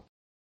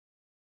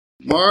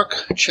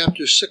Mark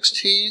chapter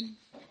 16,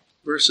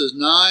 verses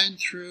 9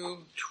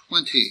 through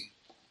 20.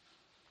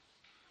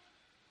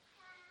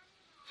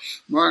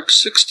 Mark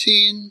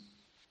 16,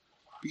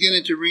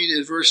 beginning to read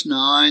at verse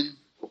 9,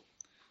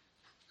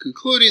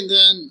 concluding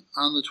then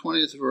on the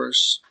 20th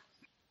verse.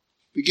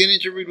 Beginning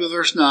to read with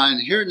verse 9.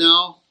 Hear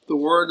now the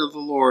word of the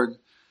Lord.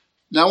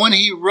 Now when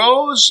he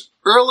rose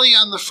early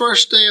on the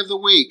first day of the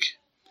week,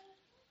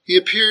 he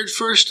appeared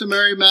first to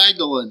Mary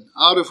Magdalene,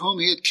 out of whom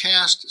he had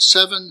cast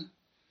 7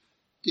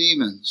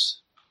 demons.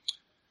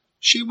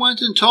 She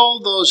went and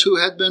told those who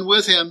had been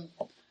with him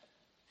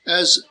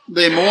as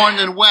they mourned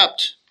and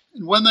wept.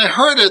 And when they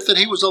heard it, that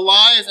he was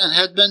alive and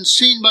had been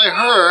seen by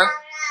her,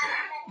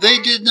 they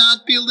did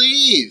not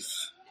believe.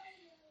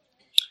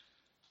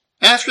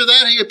 After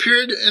that, he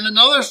appeared in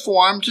another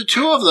form to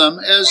 2 of them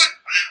as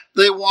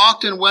they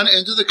walked and went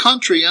into the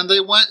country, and they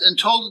went and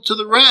told it to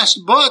the rest,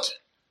 but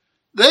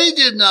they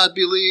did not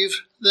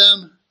believe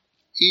them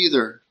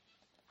either.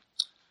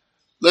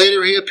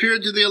 Later he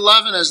appeared to the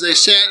 11 as they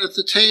sat at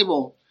the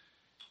table,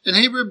 and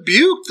he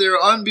rebuked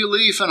their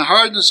unbelief and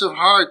hardness of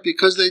heart,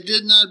 because they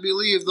did not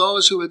believe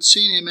those who had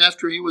seen him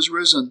after he was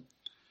risen.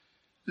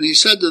 And he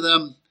said to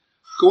them,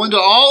 Go into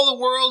all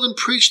the world and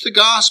preach the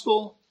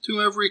gospel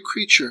to every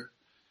creature.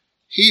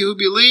 He who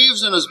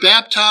believes and is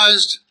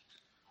baptized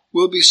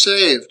will be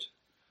saved,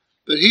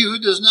 but he who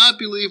does not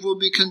believe will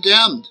be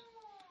condemned.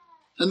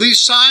 And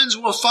these signs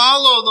will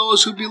follow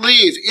those who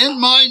believe.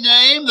 In my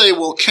name they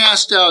will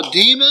cast out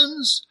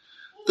demons,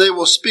 they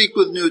will speak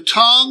with new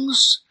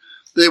tongues,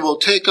 they will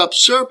take up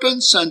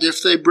serpents, and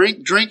if they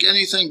drink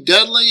anything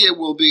deadly, it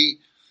will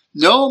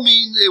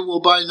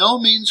by no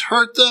means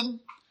hurt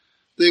them.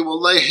 They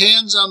will lay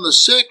hands on the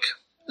sick,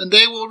 and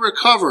they will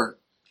recover.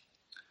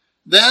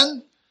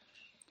 Then,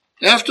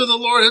 after the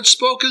Lord had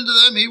spoken to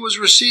them, he was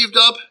received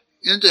up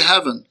into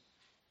heaven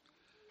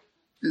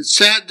and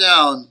sat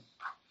down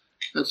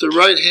at the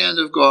right hand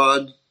of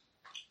God.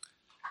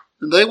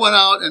 And they went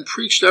out and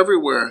preached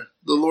everywhere,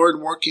 the Lord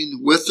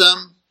working with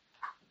them,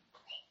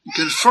 and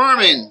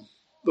confirming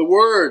the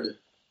word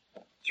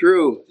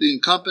through the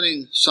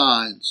accompanying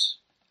signs.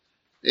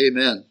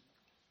 Amen.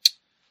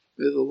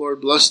 May the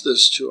Lord bless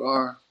this to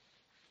our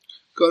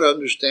good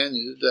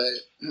understanding today.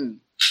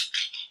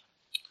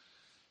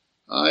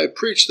 I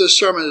preached this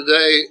sermon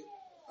today.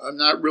 I'm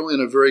not really in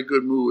a very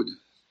good mood,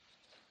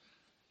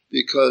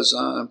 because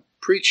I'm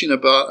preaching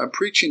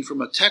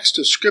from a text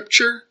of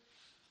Scripture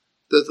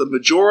that the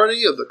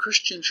majority of the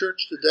Christian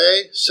church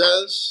today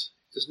says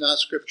is not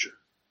Scripture.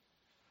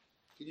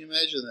 Can you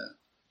imagine that?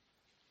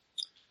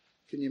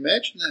 Can you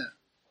imagine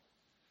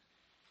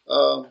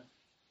that?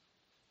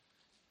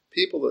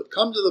 People that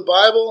come to the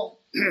Bible,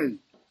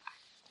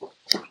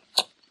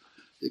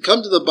 they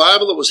come to the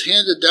Bible that was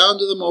handed down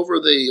to them over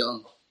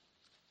the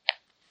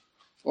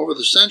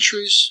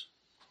centuries,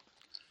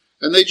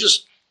 and they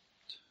just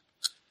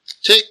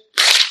take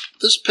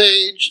this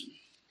page,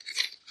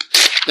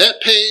 that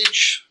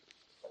page,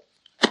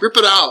 rip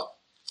it out.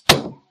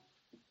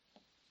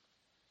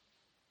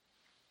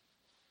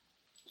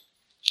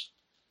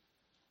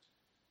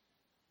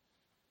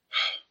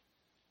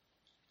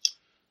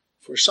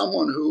 For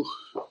someone who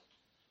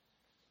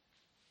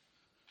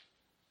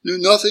knew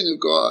nothing of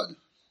God,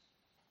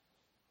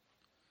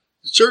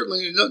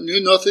 certainly knew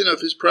nothing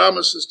of his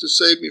promises to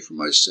save me from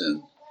my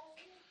sin,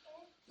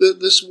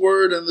 this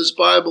word and this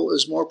Bible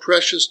is more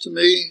precious to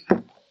me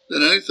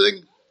than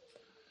anything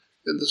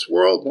in this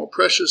world, more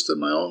precious than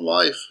my own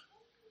life,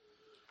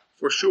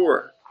 for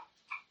sure.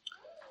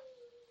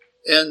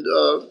 And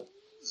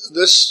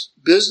this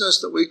business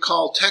that we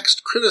call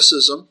text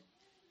criticism,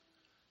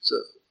 it's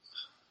a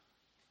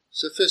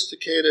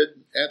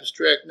sophisticated,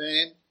 abstract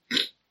name.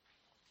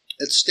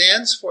 It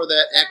stands for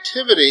that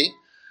activity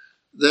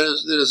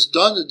that is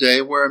done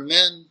today where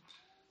men,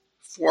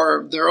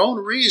 for their own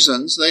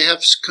reasons, they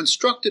have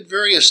constructed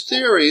various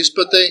theories,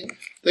 but they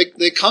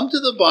come to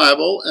the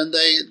Bible and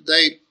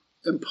they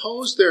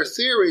impose their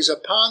theories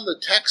upon the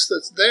text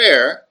that's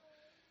there,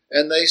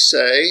 and they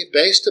say,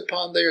 based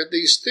upon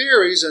these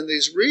theories and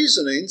these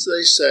reasonings,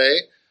 they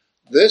say,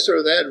 this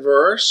or that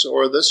verse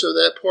or this or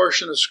that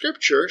portion of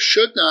Scripture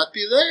should not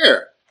be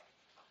there.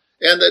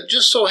 And it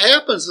just so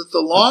happens that the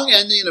long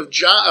ending of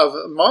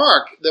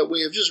Mark that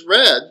we have just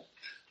read,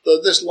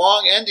 this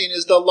long ending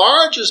is the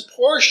largest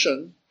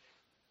portion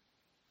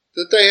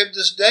that they have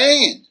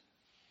disdained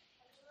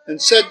and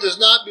said does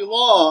not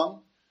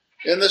belong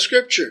in the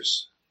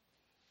Scriptures.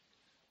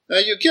 Now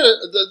you get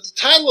the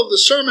title of the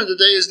sermon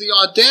today is The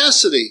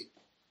Audacity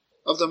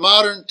of the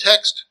Modern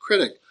Text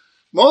Critic.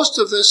 Most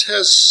of this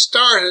has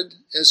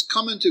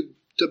come into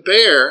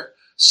bear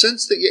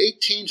since the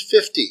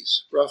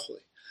 1850s,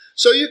 roughly.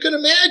 So you can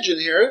imagine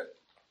here,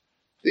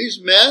 these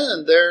men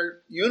and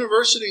their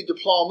university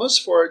diplomas,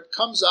 for it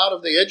comes out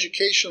of the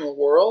educational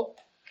world,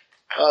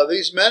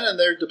 these men and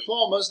their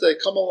diplomas, they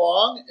come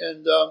along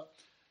and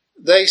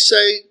they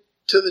say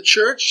to the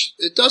church,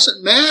 it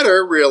doesn't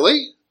matter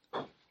really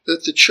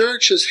that the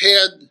church has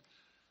had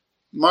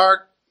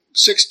Mark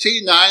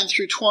 16, 9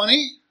 through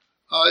 20.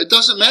 It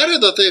doesn't matter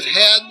that they've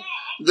had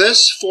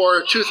this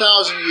for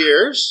 2,000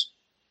 years.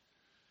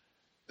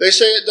 They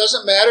say it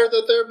doesn't matter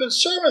that there have been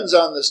sermons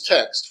on this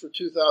text for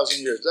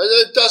 2,000 years.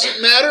 It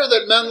doesn't matter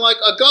that men like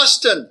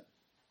Augustine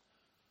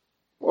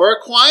or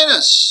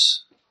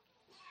Aquinas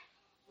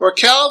or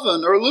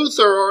Calvin or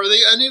Luther or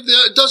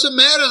it doesn't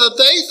matter that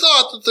they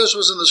thought that this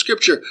was in the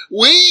Scripture.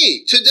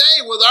 We,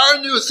 today, with our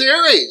new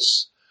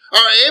theories,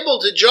 are able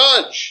to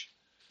judge.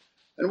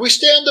 And we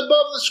stand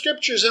above the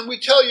Scriptures and we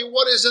tell you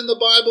what is in the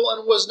Bible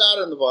and was not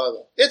in the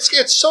Bible.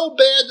 It's so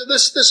bad.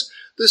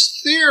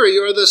 This theory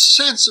or this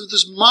sense of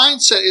this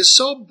mindset is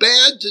so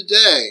bad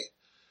today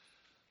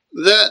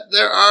that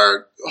there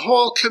are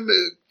whole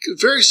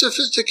very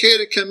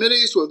sophisticated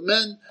committees with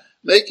men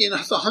making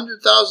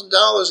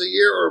 $100,000 a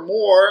year or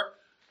more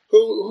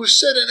who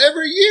sit in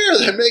every year.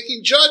 They're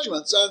making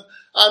judgments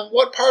on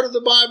what part of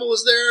the Bible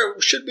is there,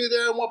 should be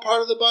there, and what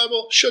part of the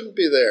Bible shouldn't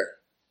be there.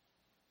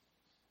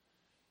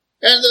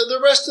 And the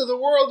rest of the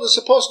world is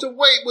supposed to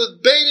wait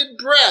with bated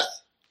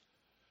breath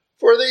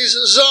for these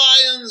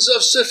Zions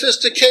of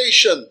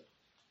sophistication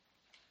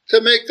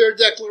to make their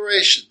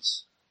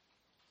declarations.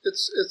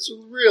 It's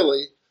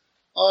really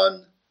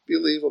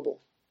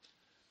unbelievable.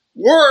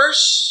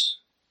 Worse,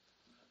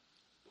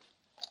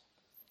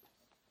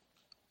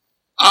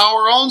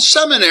 our own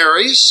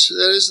seminaries,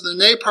 that is the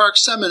NAPARC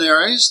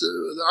seminaries,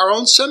 our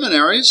own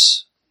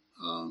seminaries,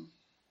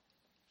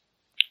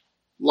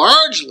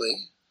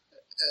 largely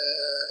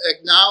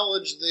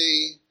acknowledge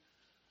the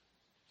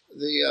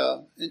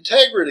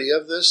integrity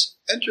of this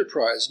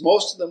enterprise.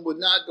 Most of them would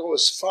not go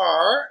as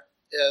far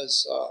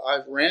as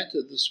I've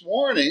ranted this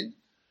morning,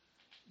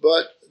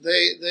 but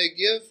they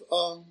give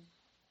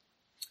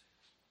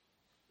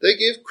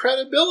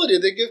credibility,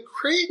 they give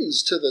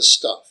credence to this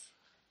stuff.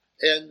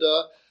 And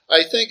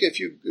I think if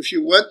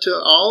you went to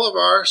all of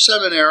our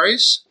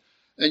seminaries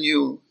and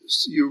you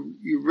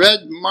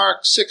read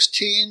Mark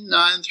 16,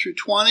 9 through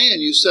 20,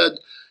 and you said,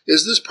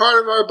 is this part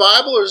of our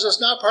Bible or is this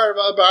not part of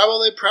our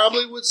Bible? They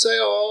probably would say,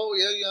 oh,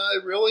 yeah,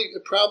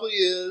 it probably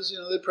is.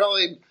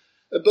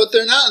 But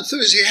they're not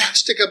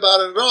enthusiastic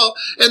about it at all.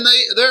 And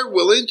they're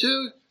willing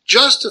to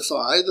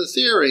justify the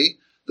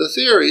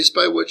theories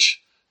by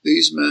which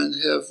these men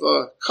have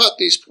cut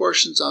these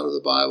portions out of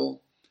the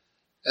Bible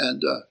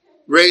and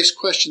raised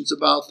questions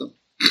about them.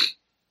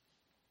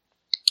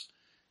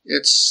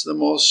 It's the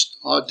most,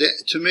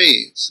 to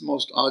me, it's the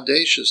most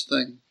audacious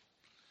thing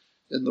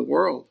in the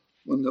world.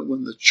 When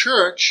the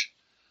church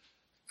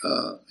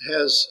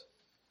has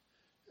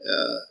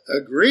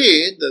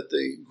agreed that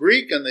the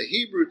Greek and the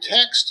Hebrew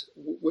text,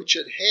 which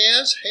it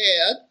has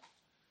had,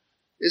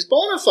 is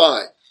bona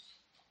fide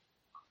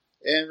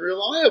and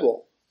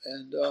reliable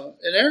and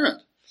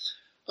inerrant.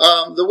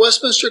 The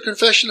Westminster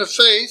Confession of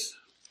Faith,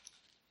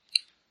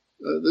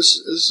 this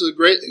is a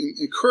great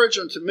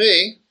encouragement to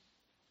me,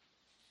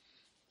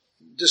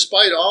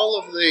 despite all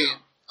of the...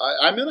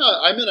 I'm in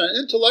an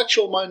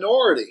intellectual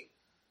minority.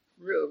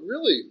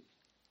 Really.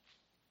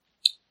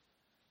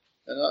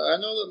 And I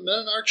know that men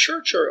in our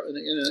church are in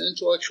an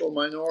intellectual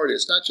minority.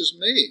 It's not just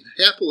me,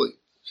 happily.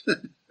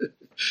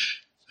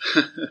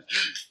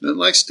 Men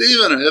like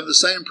Stephen have the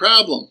same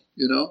problem,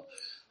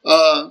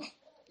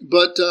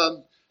 But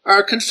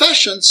our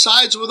confession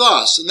sides with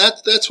us, and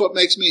that's what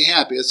makes me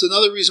happy. It's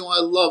another reason why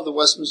I love the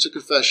Westminster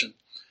Confession.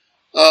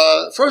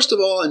 First of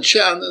all, in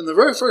the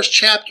very first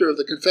chapter of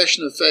the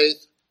Confession of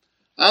Faith,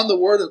 on the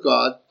Word of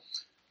God,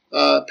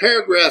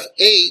 paragraph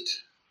 8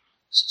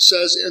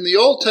 says, in the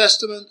Old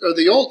Testament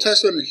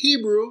in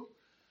Hebrew,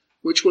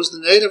 which was the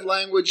native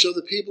language of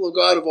the people of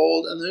God of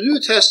old, and the New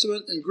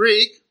Testament in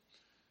Greek,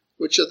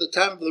 which at the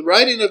time of the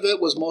writing of it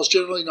was most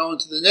generally known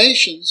to the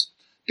nations,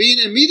 being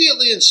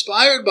immediately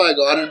inspired by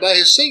God and by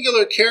his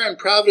singular care and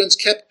providence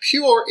kept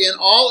pure in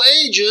all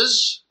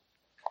ages,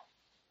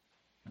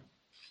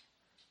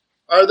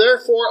 are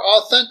therefore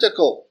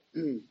authentical.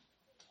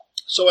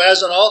 So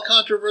as in all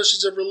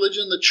controversies of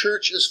religion, the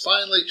church is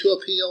finally to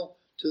appeal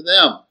to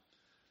them.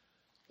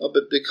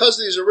 But because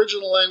these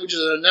original languages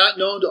are not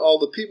known to all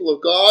the people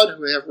of God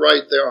who have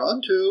right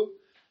thereunto,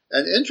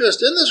 and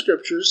interest in the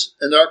Scriptures,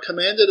 and are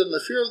commanded in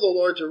the fear of the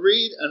Lord to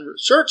read and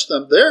search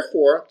them,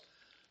 therefore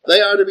they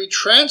are to be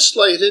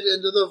translated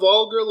into the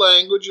vulgar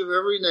language of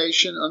every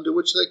nation unto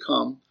which they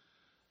come,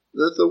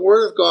 that the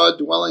word of God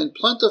dwelling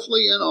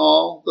plentifully in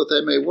all, that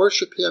they may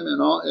worship him in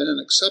an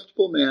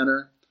acceptable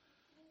manner,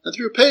 and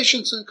through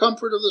patience and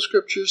comfort of the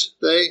Scriptures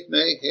they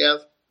may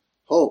have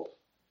hope.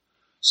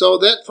 So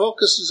that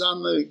focuses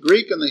on the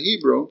Greek and the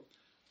Hebrew,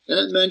 and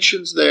it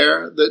mentions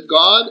there that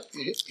God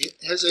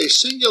has a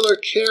singular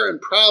care and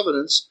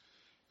providence,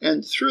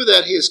 and through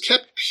that he has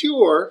kept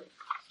pure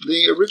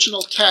the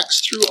original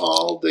text through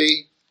all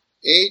the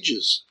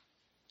ages.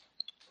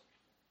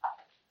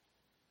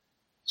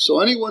 So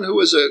anyone who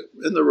is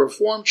in the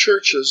Reformed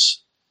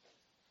churches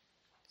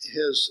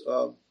has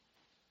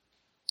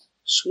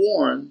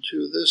sworn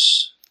to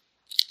this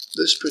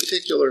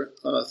particular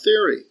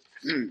theory.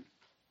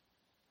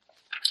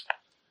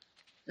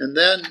 And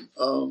then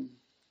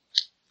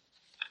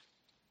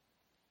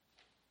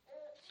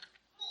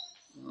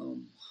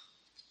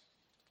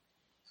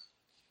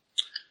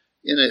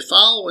in a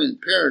following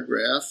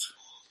paragraph,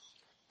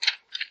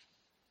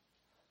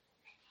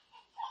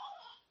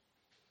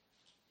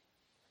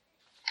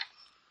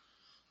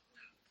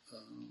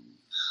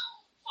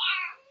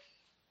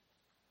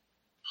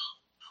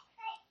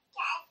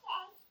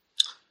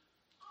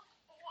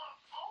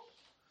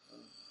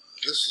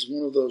 this is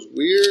one of those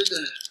weird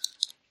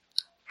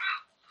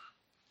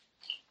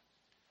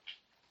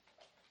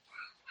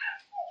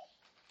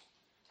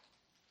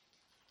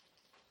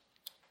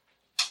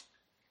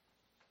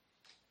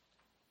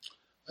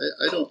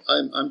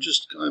I'm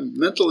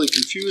mentally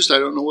confused. I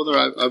don't know whether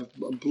I've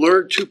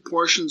blurred two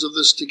portions of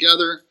this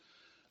together,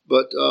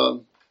 but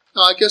no,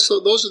 I guess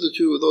those are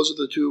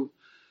the two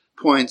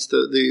points: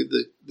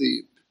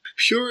 the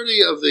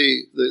purity of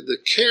the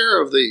care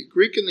of the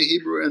Greek and the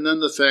Hebrew, and then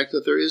the fact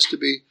that there is to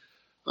be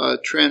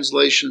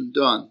translation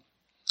done,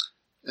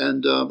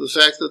 and the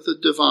fact that the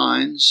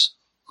divines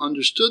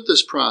understood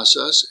this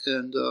process,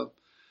 and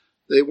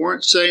they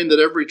weren't saying that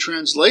every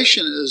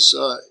translation is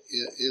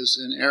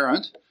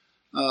inerrant.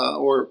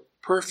 Or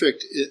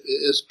perfect,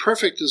 as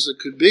perfect as it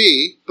could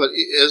be, but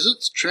as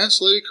it's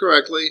translated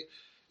correctly,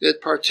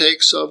 it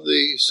partakes of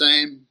the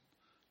same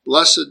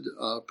blessed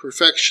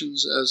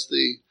perfections as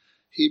the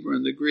Hebrew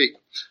and the Greek.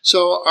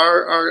 So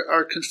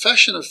our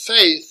confession of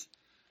faith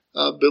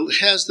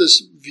has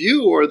this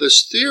view or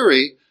this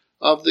theory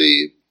of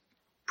the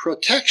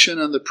protection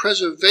and the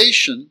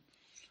preservation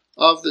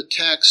of the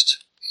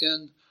text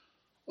in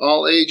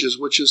all ages,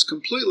 which is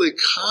completely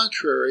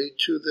contrary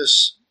to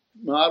this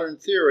modern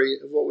theory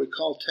of what we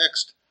call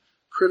text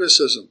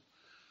criticism.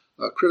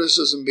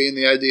 Criticism being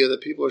the idea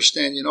that people are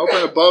standing over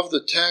and above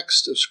the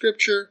text of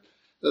Scripture,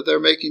 that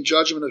they're making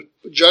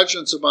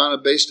judgments upon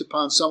it based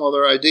upon some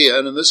other idea.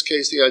 And in this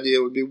case, the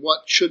idea would be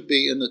what should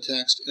be in the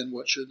text and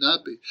what should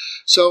not be.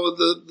 So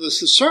the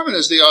sermon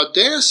is the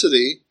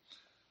audacity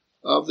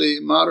of the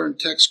modern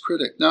text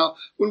critic. Now,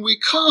 when we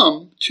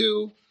come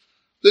to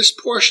this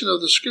portion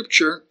of the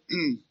Scripture,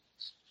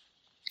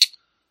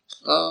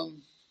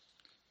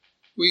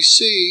 we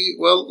see,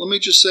 well, let me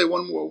just say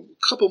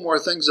couple more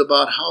things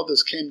about how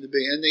this came to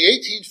be. In the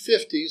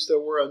 1850s,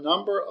 there were a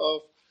number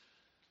of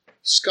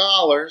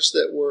scholars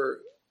that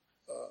were,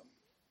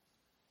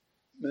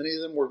 many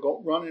of them were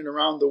running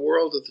around the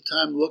world at the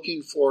time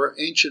looking for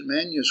ancient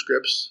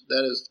manuscripts,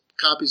 that is,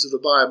 copies of the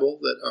Bible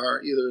that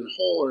are either in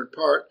whole or in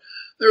part.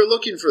 They were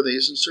looking for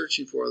these and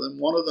searching for them.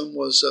 One of them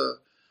was a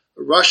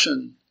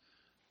Russian,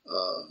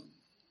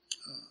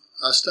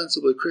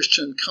 ostensibly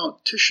Christian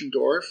Count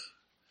Tischendorf.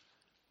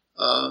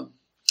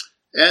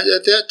 And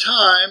at that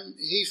time,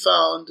 he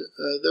found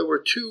there were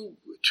two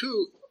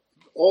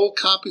old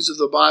copies of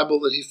the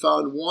Bible that he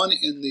found, one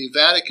in the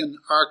Vatican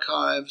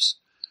archives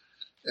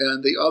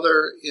and the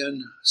other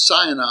in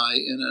Sinai,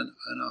 in a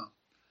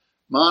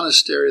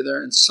monastery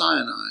there in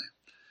Sinai.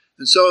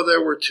 And so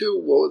there were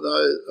two.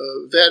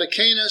 The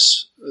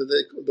Vaticanus,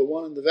 the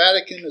one in the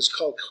Vatican is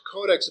called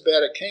Codex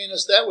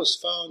Vaticanus. That was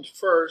found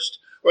first,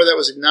 or that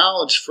was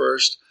acknowledged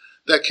first.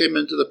 That came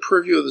into the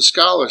purview of the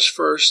scholars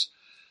first,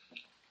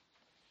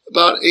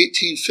 about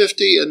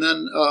 1850, and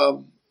then,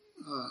 about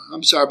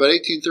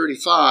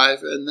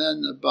 1835, and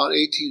then about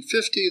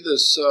 1850,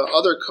 this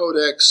other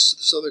codex,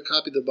 this other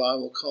copy of the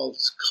Bible called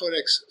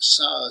Codex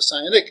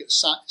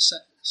Sinaiticus.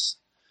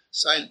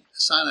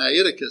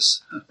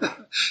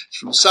 It's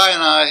from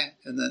Sinai,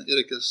 and then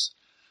Iticus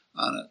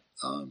on it.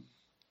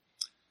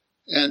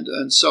 And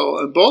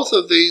both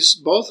of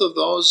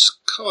those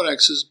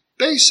codexes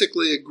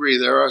basically agree.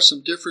 There are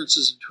some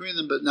differences between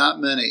them, but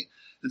not many.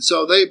 And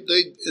so they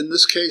in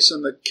this case,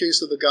 in the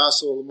case of the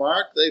Gospel of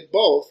Mark, they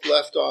both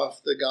left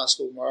off the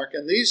Gospel of Mark.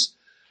 And these,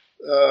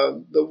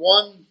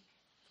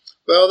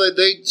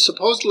 they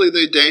supposedly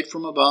they date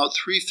from about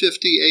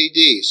 350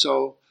 A.D.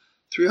 So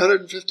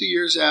 350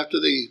 years after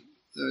the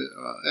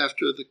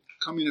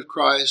coming of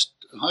Christ,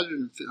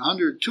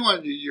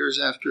 200 years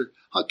after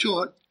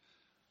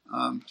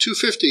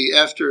 250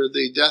 after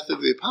the death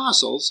of the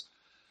apostles,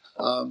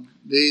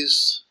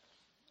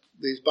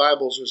 these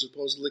Bibles were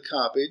supposedly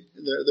copied.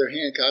 They're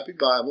hand-copied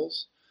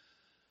Bibles,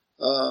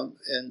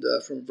 and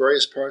from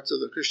various parts of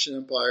the Christian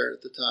Empire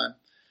at the time.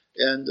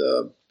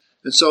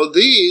 And so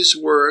these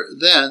were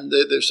then.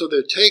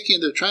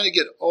 They're trying to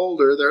get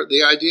older. Their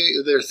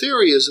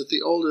theory is that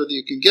the older that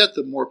you can get,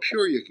 the more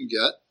pure you can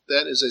get.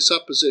 That is a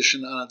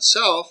supposition on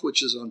itself,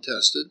 which is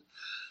untested,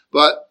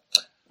 but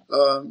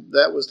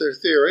that was their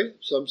theory.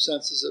 In some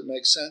senses it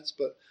makes sense,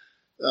 but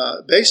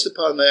based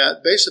upon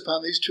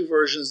these two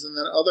versions, and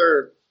then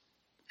other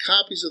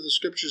copies of the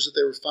Scriptures that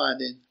they were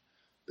finding,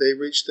 they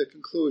reached the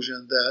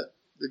conclusion that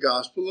the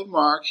Gospel of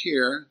Mark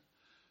here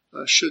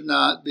should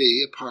not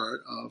be a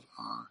part of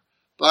our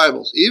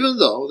Bibles, even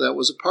though that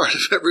was a part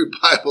of every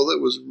Bible that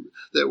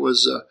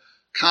was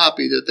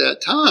copied at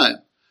that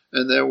time,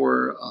 and there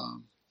were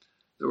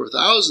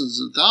thousands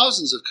and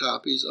thousands of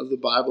copies of the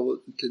Bible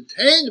that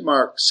contained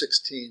Mark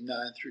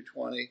 16:9 through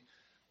 20,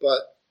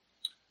 but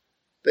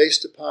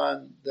based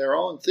upon their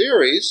own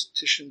theories,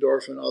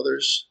 Tischendorf and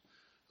others,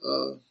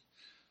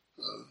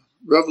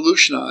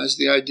 revolutionized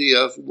the idea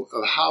of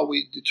how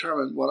we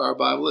determine what our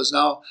Bible is.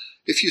 Now,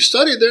 if you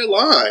study their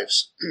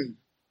lives,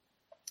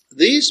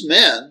 these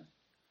men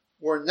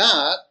were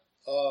not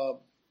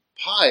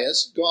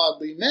pious,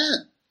 godly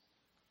men.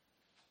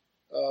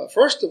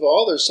 First of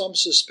all, there's some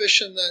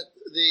suspicion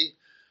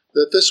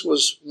that this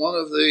was one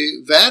of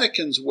the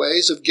Vatican's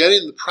ways of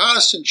getting the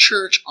Protestant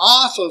Church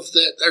off of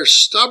their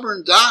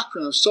stubborn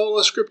doctrine of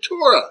sola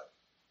scriptura.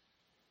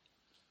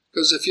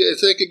 Because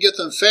if they could get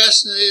them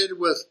fascinated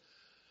with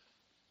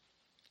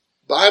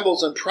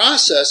Bibles in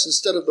process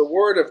instead of the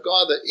Word of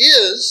God that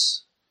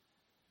is,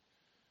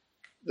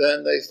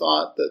 then they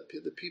thought that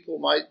the people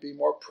might be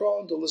more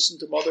prone to listen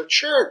to Mother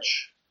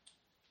Church,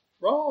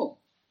 Rome.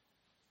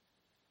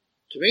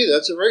 To me,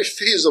 that's a very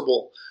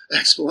feasible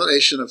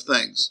explanation of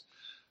things.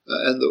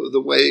 And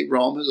the way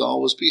Rome has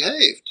always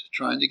behaved,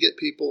 trying to get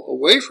people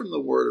away from the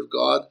Word of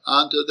God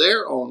onto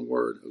their own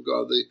Word of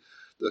God,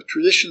 the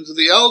traditions of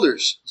the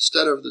elders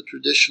instead of the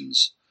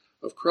traditions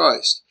of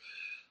Christ.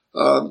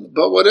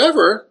 But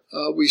whatever,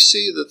 we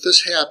see that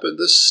this happened.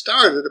 This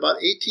started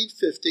about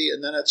 1850,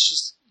 and then it's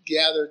just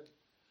gathered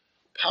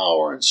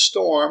power and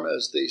storm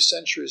as the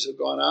centuries have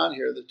gone on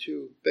here.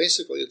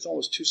 Basically, it's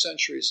almost 2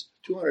 centuries,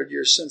 200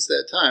 years since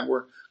that time.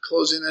 We're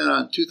closing in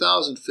on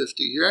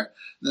 2050 here,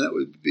 and then it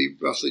would be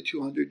roughly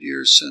 200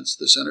 years since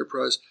this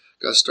enterprise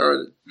got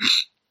started.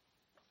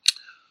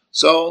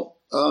 So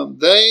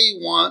they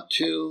want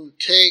to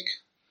take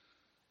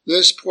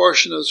this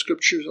portion of the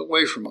Scriptures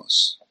away from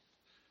us.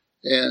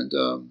 And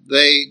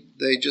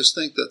they just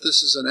think that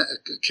this is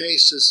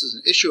this is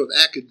an issue of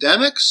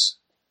academics.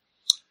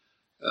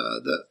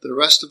 That the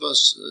rest of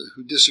us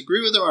who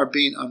disagree with them are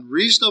being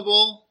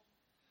unreasonable.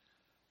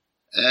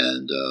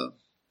 And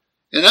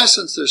in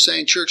essence, they're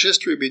saying church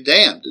history be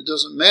damned. It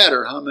doesn't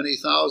matter how many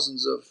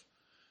thousands of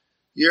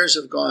years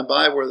have gone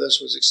by where this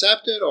was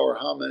accepted, or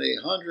how many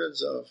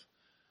hundreds of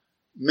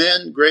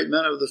men, great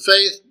men of the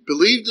faith,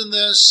 believed in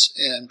this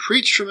and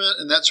preached from it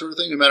and that sort of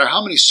thing. No matter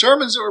how many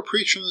sermons that were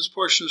preached from this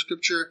portion of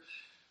Scripture,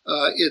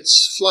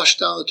 it's flushed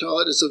down the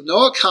toilet. It's of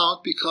no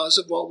account because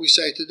of what we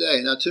say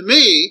today. Now, to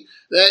me,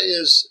 that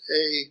is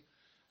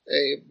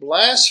a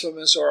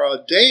blasphemous or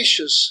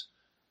audacious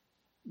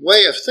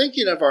way of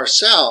thinking of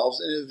ourselves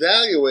and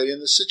evaluating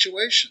the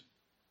situation.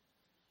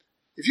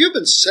 If you've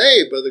been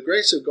saved by the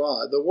grace of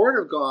God, the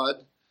Word of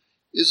God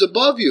is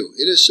above you.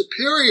 It is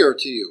superior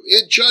to you.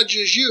 It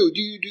judges you.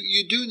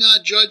 You do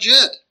not judge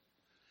it.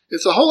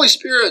 If the Holy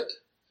Spirit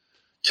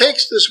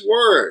takes this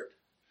Word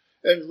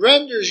and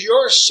renders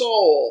your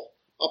soul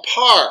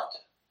apart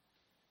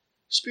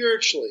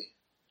spiritually,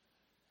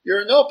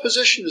 you're in no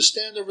position to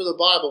stand over the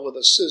Bible with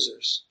a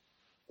scissors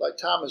like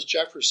Thomas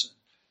Jefferson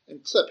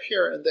and clip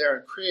here and there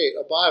and create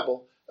a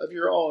Bible of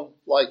your own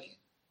liking.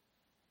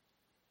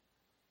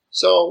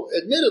 So,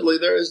 admittedly,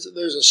 there's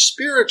a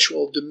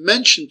spiritual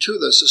dimension to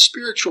this, a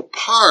spiritual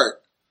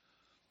part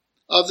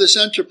of this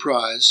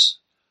enterprise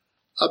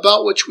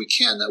about which we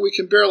can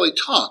barely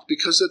talk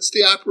because it's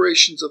the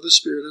operations of the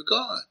Spirit of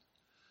God.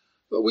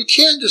 But we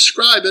can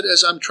describe it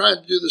as I'm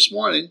trying to do this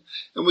morning,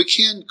 and we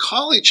can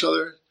call each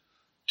other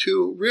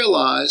to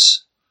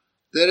realize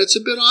that it's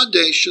a bit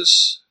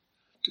audacious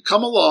to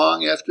come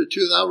along after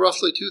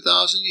roughly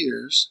 2,000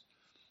 years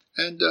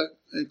and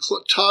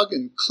tug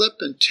and clip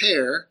and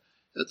tear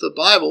at the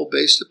Bible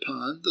based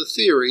upon the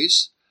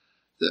theories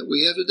that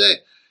we have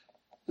today.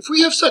 If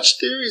we have such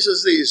theories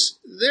as these,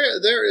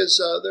 there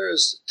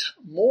is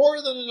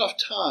more than enough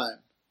time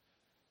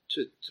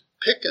to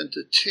pick and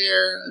to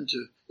tear and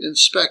to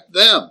inspect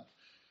them.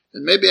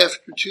 And maybe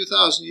after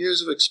 2,000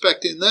 years of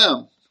expecting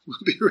them,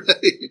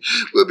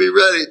 we'll be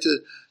ready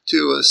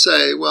to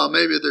say, well,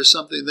 maybe there's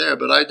something there,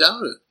 but I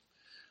doubt it.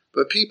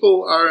 But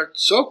people are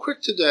so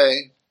quick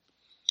today,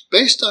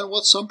 based on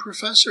what some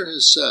professor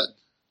has said,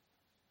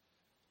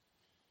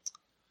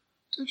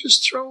 to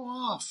just throw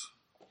off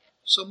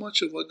so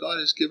much of what God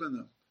has given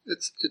them.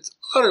 It's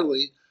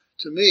utterly,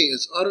 to me,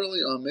 it's utterly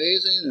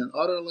amazing and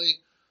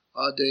utterly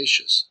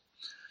audacious.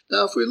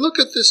 Now, if we look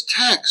at this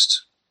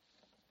text,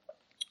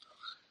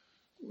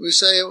 we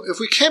say, if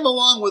we came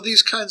along with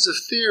these kinds of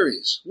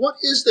theories, what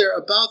is there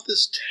about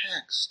this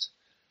text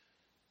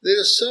that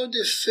is so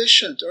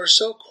deficient or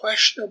so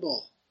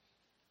questionable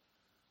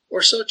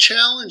or so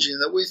challenging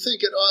that we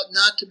think it ought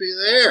not to be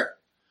there?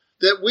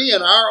 That we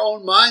in our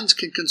own minds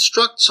can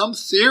construct some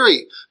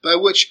theory by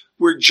which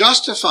we're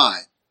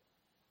justified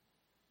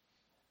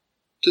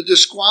to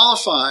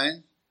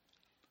disqualifying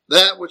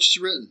that which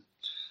is written.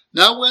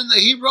 Now when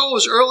he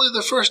rose early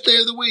the first day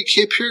of the week,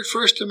 he appeared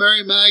first to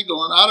Mary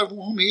Magdalene, out of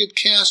whom he had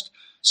cast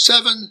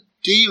 7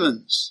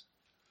 demons.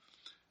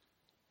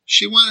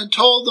 She went and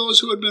told those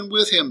who had been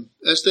with him,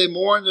 as they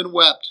mourned and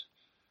wept.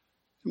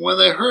 And when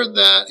they heard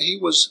that he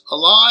was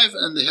alive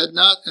and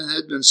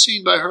had been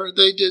seen by her,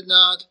 they did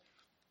not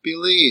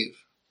believe.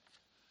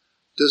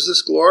 Does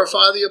this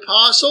glorify the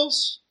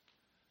apostles?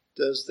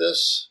 Does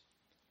this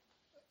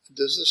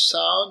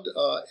sound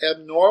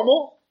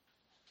abnormal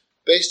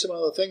based upon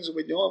the things that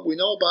we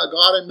know about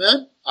God and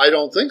men? I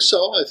don't think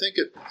so. I think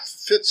it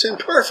fits in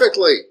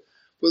perfectly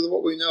with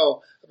what we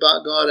know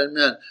about God and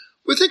men.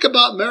 We think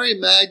about Mary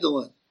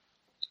Magdalene.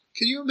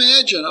 Can you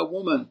imagine a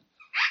woman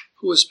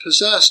who was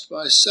possessed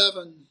by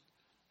 7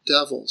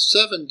 devils,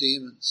 7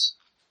 demons?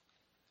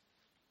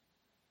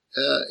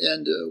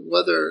 And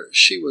whether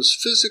she was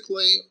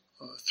physically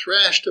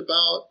thrashed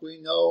about, we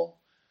know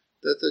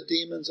that the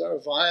demons are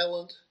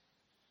violent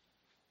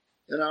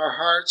in our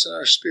hearts and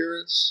our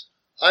spirits.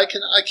 I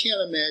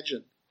can't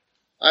imagine.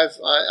 I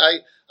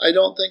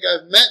don't think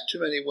I've met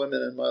too many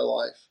women in my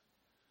life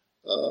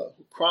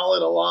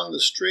crawling along the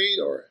street.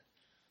 Or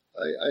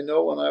I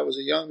know when I was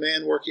a young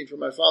man working for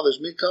my father's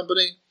meat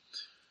company,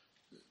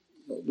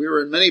 we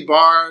were in many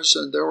bars,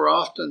 and there were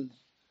often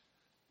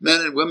men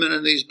and women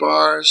in these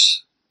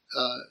bars,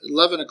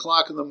 11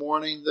 o'clock in the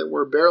morning, that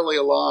were barely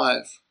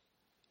alive.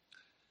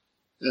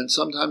 And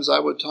sometimes I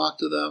would talk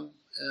to them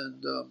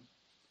and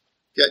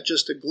get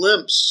just a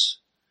glimpse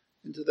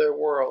into their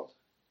world.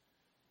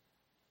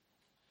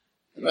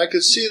 And I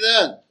could see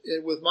then,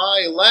 with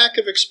my lack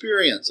of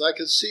experience, I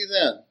could see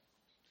then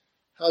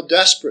how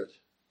desperate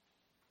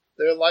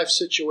their life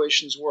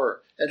situations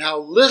were and how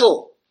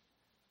little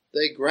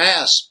they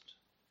grasped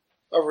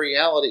of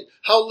reality,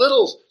 how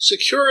little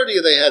security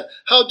they had,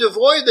 how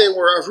devoid they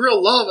were of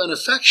real love and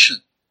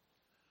affection,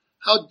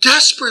 how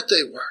desperate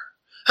they were.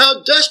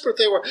 How desperate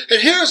they were.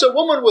 And here's a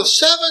woman with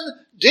 7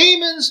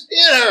 demons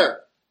in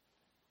her.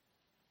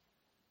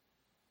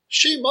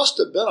 She must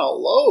have been a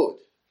load.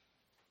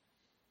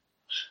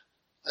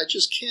 I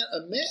just can't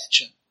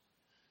imagine.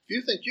 If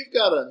you think you've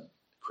got a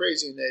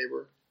crazy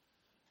neighbor,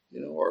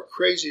 or a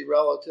crazy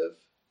relative,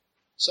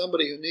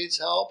 somebody who needs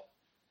help.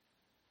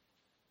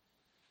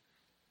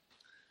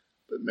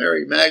 But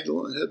Mary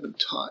Magdalene had been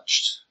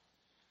touched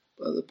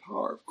by the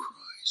power of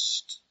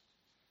Christ,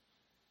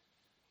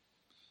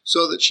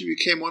 so that she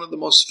became one of the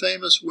most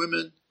famous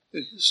women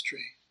in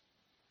history.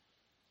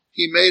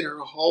 He made her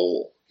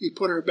whole. He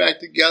put her back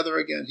together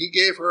again. He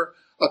gave her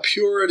a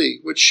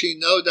purity which she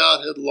no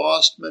doubt had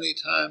lost many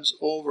times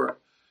over.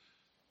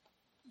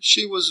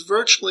 She was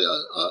virtually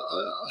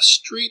a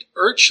street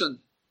urchin,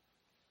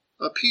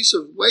 a piece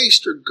of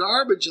waste or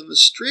garbage in the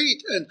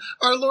street. And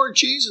our Lord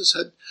Jesus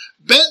had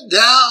bent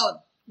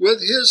down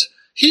with his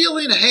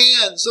healing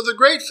hands of the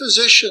great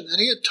physician, and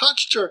he had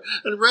touched her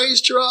and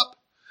raised her up.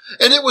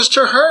 And it was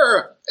to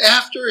her,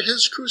 after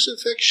his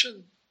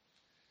crucifixion,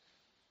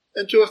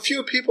 and to a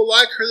few people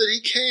like her, that he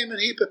came and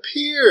he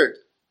appeared.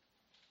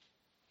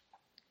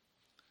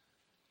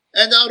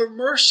 And out of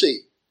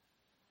mercy,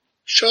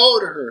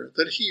 showed her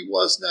that he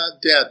was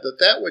not dead,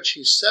 that which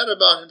he said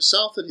about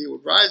himself, that he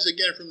would rise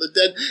again from the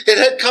dead, it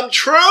had come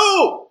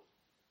true.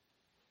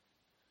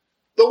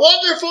 The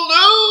wonderful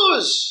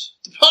news,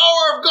 the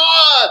power of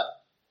God.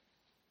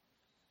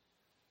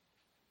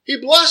 He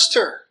blessed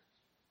her.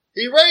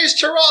 He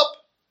raised her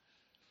up.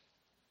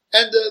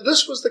 And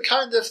this was the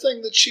kind of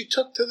thing that she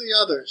took to the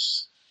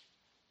others.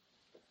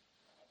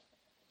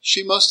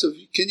 She must have,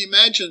 can you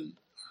imagine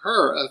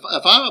her?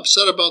 If I'm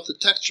upset about the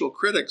textual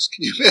critics,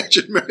 can you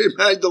imagine Mary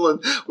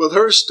Magdalene with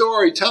her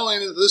story, telling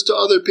this to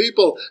other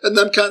people, and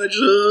them kind of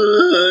just,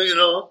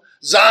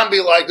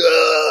 zombie-like,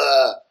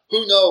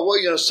 who knows,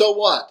 well, so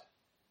what?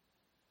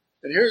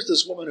 And here's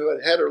this woman who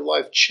had her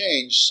life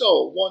changed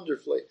so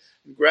wonderfully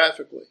and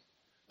graphically.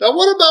 Now,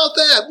 what about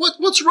that?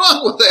 What's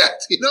wrong with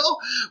that?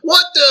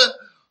 What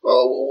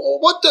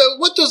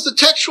does the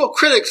textual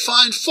critic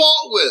find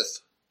fault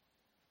with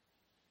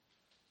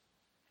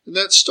in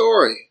that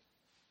story?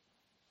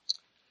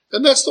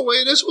 And that's the way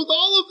it is with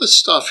all of this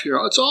stuff here.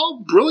 It's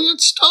all brilliant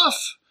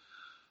stuff.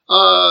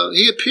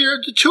 He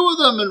appeared to 2 of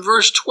them in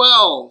verse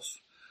 12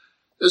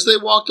 as they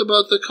walked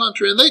about the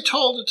country, and they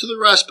told it to the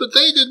rest, but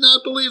they did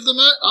not believe them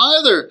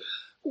either.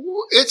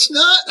 It's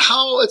not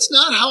how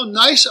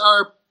nice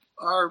our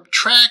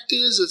tract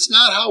is. It's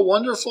not how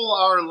wonderful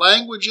our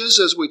language is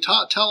as we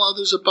tell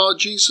others about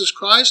Jesus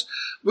Christ.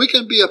 We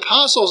can be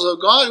apostles of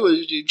God who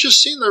have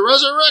just seen the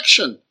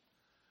resurrection.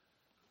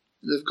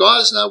 And if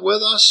God is not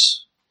with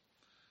us,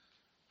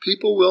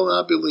 people will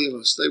not believe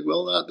us.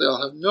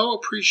 They'll have no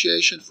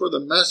appreciation for the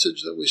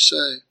message that we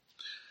say.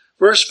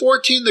 Verse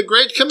 14, the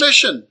Great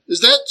Commission. Is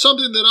that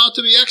something that ought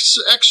to be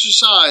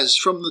exercised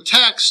from the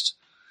text?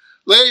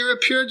 Later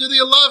appeared to the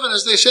 11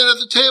 as they sat at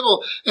the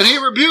table, and he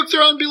rebuked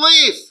their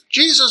unbelief.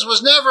 Jesus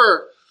was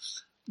never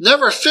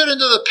fit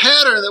into the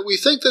pattern that we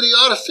think that he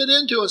ought to fit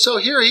into, and so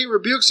here he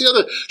rebukes the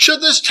other.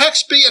 Should this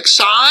text be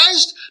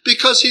excised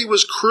because he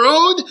was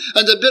crude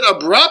and a bit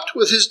abrupt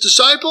with his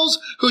disciples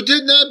who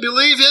did not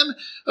believe him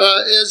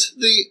as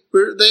they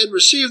had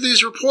received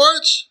these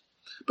reports?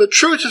 But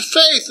true to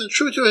faith and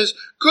true to his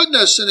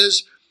goodness and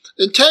his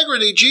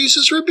integrity,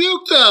 Jesus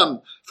rebuked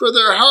them for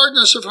their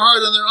hardness of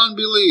heart and their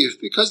unbelief,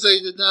 because they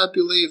did not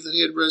believe that he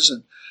had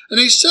risen. And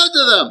he said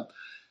to them,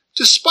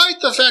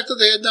 despite the fact that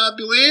they had not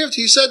believed,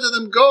 he said to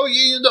them, go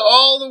ye into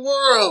all the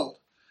world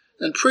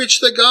and preach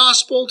the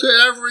gospel to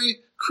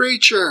every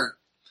creature.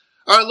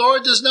 Our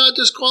Lord does not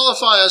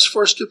disqualify us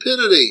for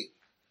stupidity,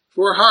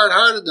 for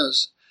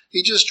hard-heartedness.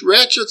 He just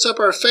ratchets up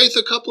our faith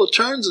a couple of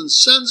turns and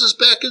sends us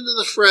back into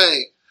the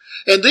fray.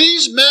 And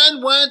these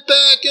men went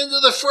back into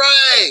the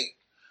fray.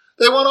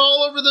 They went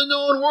all over the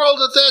known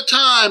world at that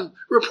time.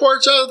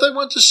 Reports out that they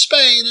went to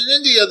Spain and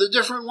India, the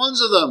different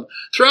ones of them,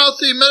 throughout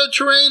the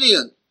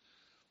Mediterranean,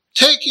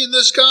 taking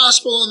this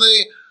gospel, and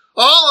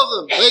all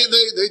of them,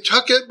 they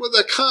took it with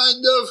a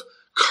kind of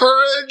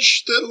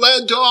courage that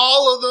led to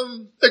all of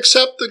them,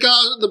 except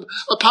the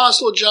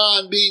Apostle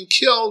John being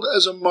killed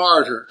as a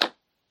martyr.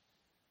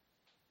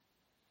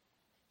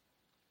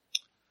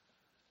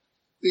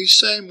 These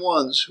same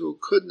ones who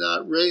could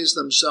not raise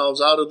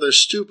themselves out of their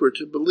stupor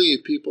to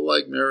believe, people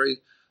like Mary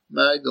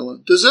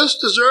Magdalene. Does this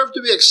deserve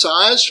to be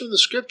excised from the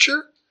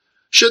Scripture?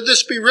 Should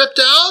this be ripped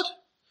out?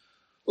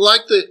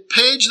 Like the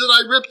page that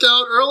I ripped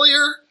out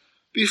earlier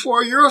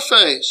before your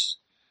face.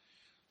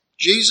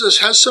 Jesus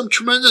has some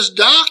tremendous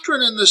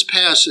doctrine in this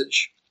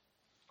passage.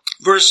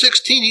 Verse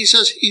 16, he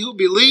says, he who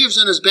believes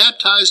and is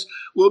baptized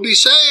will be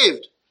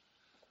saved.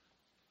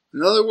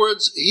 In other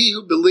words, he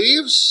who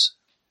believes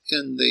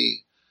in the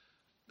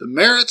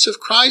merits of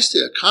Christ,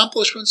 the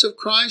accomplishments of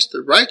Christ,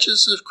 the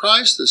righteousness of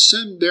Christ, the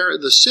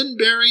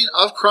sin-bearing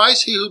of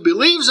Christ, he who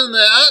believes in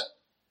that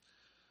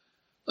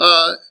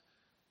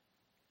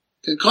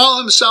can call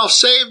himself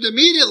saved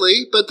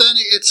immediately, but then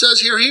it says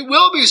here he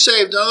will be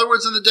saved. In other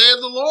words, in the day of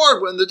the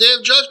Lord, when the day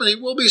of judgment,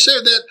 he will be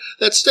saved.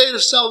 That state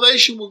of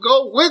salvation will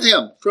go with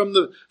him from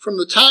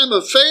the time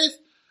of faith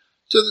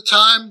to the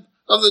time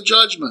of the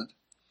judgment.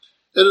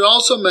 And it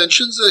also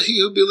mentions that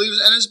he who believes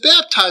and is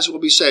baptized will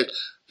be saved.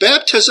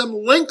 Baptism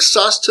links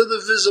us to the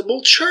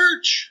visible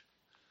church.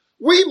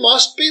 We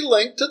must be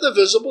linked to the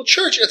visible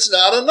church. It's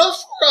not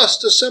enough for us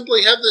to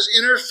simply have this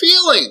inner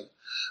feeling.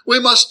 We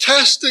must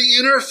test the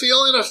inner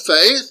feeling of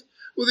faith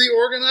with the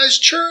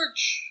organized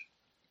church.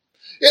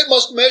 It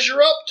must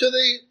measure up to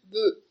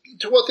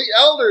what the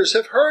elders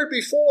have heard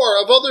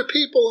before of other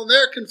people in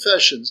their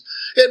confessions.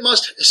 It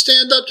must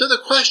stand up to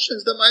the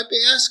questions that might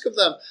be asked of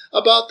them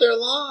about their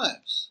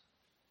lives.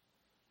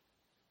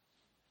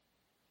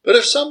 But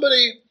if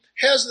somebody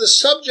has the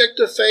subject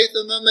of faith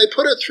and then they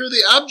put it through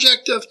the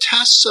objective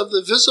tests of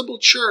the visible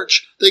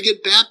church, they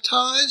get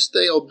baptized,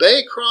 they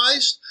obey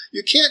Christ.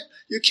 You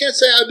can't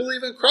say I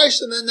believe in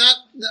Christ and then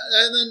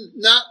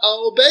not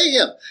obey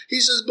him. He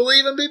says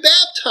believe and be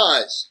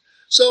baptized.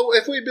 So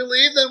if we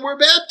believe, then we're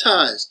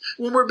baptized.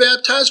 When we're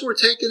baptized, we're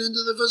taken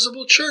into the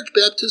visible church.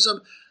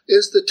 Baptism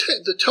is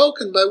the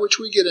token by which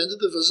we get into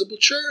the visible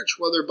church,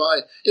 whether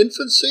by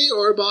infancy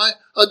or by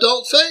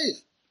adult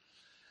faith.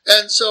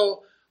 And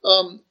so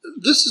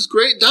this is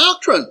great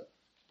doctrine.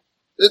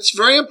 It's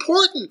very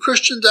important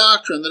Christian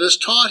doctrine that is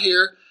taught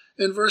here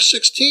in verse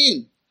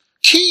 16.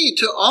 Key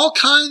to all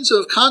kinds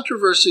of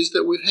controversies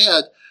that we've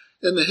had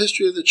in the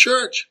history of the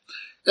church.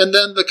 And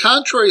then the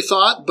contrary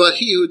thought, but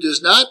he who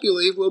does not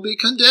believe will be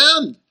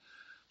condemned.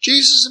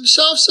 Jesus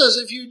himself says,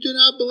 if you do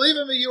not believe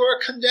in me, you are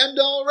condemned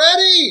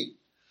already.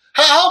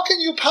 How can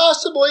you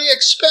possibly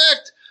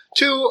expect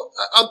to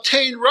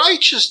obtain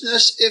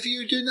righteousness if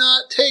you do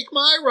not take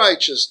my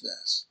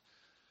righteousness?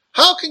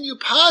 How can you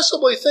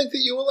possibly think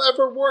that you will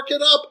ever work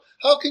it up?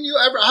 How can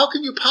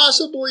you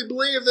possibly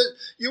believe that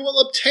you will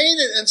obtain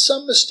it in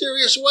some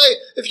mysterious way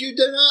if you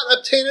do not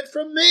obtain it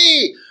from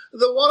me,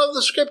 the one of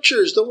the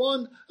Scriptures, the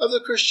one of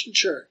the Christian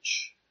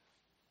church?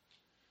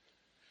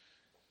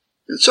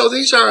 And so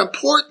these are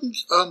important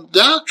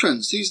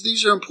doctrines.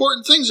 These are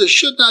important things that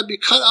should not be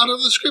cut out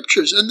of the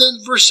Scriptures. And then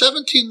verse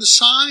 17, the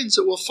signs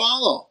that will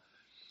follow.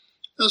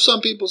 Now,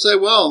 some people say,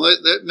 well,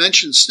 that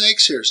mentions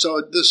snakes here,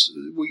 so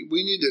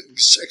we need to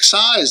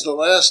excise the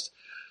last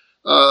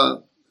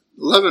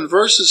 11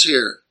 verses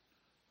here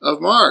of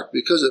Mark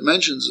because it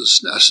mentions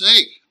a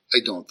snake. I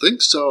don't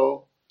think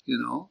so,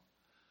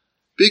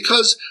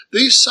 because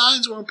these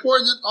signs were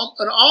important,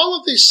 and all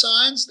of these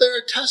signs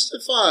they're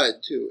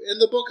testified to in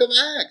the book of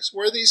Acts,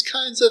 where these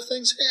kinds of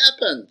things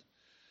happened.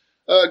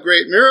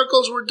 Great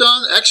miracles were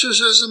done,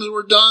 exorcisms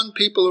were done,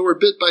 people who were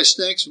bit by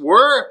snakes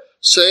were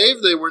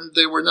saved, they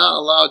were not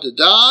allowed to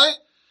die.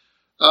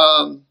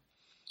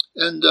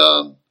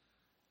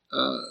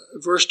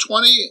 Verse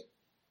 20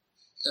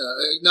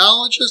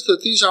 acknowledges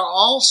that these are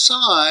all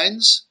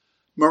signs,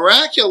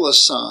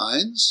 miraculous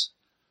signs,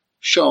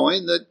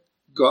 showing that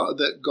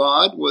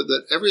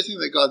everything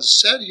that God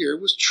said here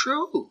was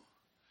true.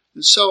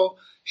 And so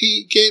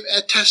he gave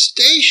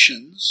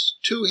attestations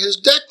to his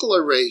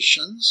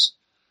declarations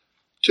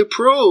to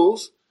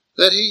prove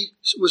that he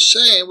was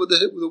saying,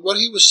 that what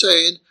he was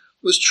saying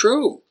was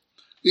true.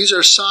 These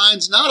are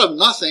signs not of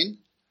nothing.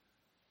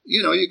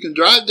 You can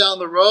drive down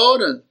the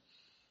road and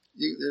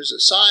there's a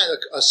sign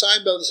by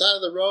the side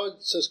of the road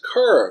that says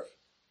curve.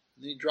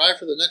 And you drive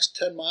for the next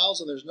 10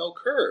 miles and there's no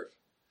curve.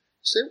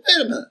 You say,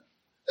 wait a minute.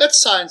 That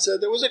sign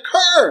said there was a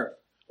curve.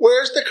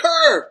 Where's the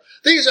curve?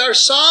 These are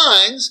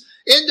signs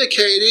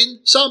indicating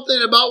something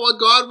about what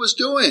God was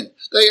doing.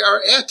 They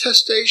are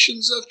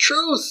attestations of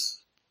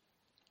truth.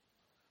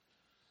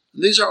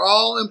 These are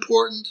all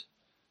important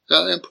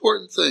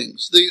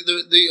things.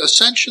 The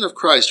ascension of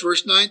Christ,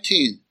 verse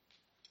 19,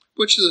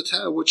 which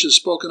is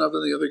spoken of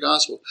in the other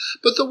Gospels.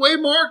 But the way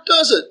Mark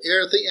does it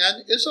here at the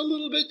end is a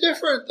little bit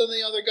different than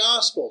the other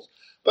Gospels.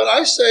 But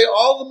I say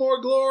all the more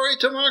glory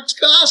to Mark's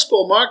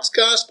gospel. Mark's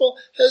gospel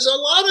has a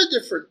lot of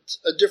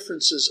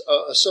differences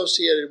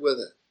associated with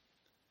it.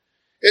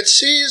 It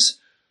sees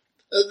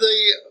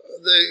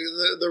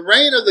the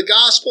reign of the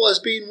gospel as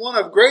being one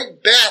of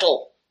great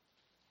battle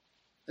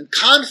and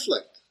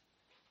conflict.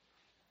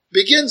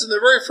 Begins in the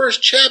very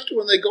first chapter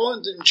when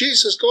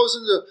Jesus goes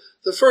into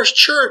the first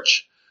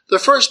church, the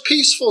first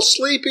peaceful,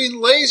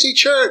 sleeping, lazy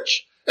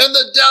church, and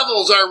the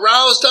devils are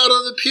roused out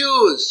of the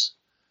pews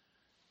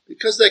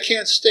because they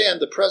can't stand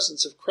the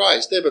presence of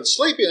Christ. They've been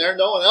sleeping there.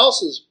 No one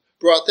else has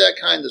brought that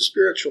kind of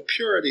spiritual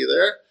purity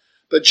there.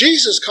 But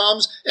Jesus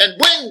comes and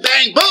bang,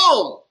 bang,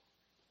 boom!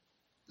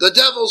 The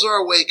devils are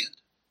awakened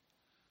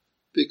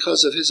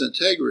because of his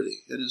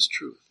integrity and his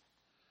truth.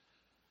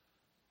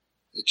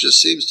 It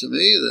just seems to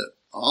me that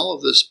all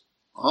of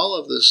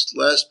this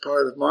last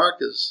part of Mark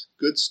is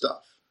good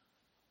stuff.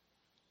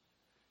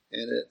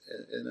 And it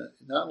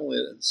not only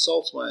it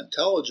insults my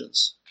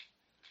intelligence,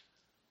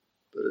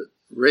 but it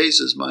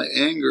raises my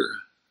anger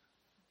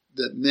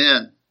that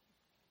men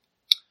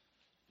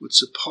would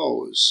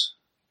suppose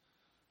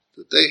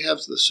that they have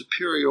the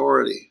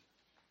superiority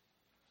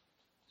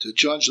to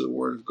judge the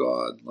Word of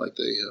God like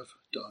they have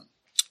done.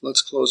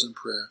 Let's close in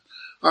prayer.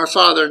 Our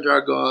Father and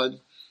our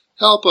God,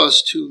 help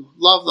us to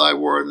love thy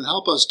Word and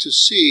help us to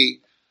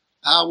see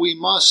how we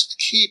must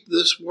keep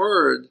this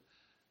Word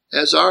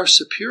as our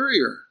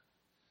superior.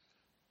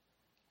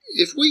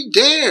 If we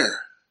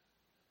dare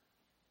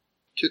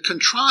to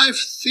contrive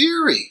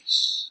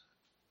theories,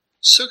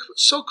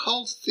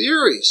 so-called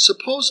theories,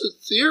 supposed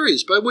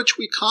theories by which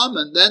we come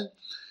and then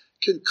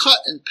can cut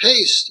and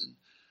paste and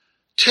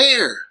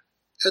tear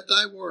at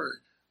thy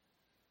word.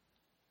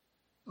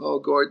 O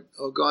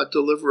God,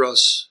 deliver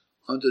us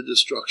unto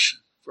destruction,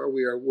 for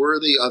we are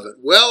worthy of it,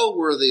 well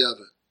worthy of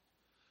it.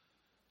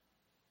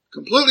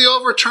 Completely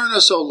overturn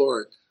us, O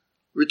Lord.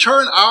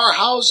 Return our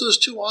houses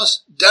to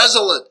us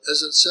desolate,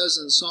 as it says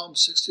in Psalm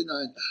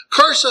 69.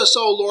 Curse us,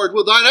 O Lord,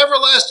 with thine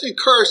everlasting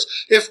curse,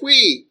 if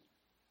we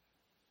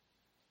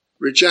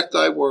reject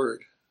thy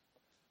word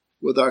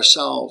with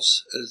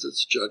ourselves as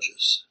its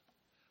judges.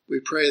 We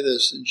pray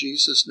this in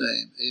Jesus'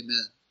 name.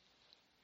 Amen.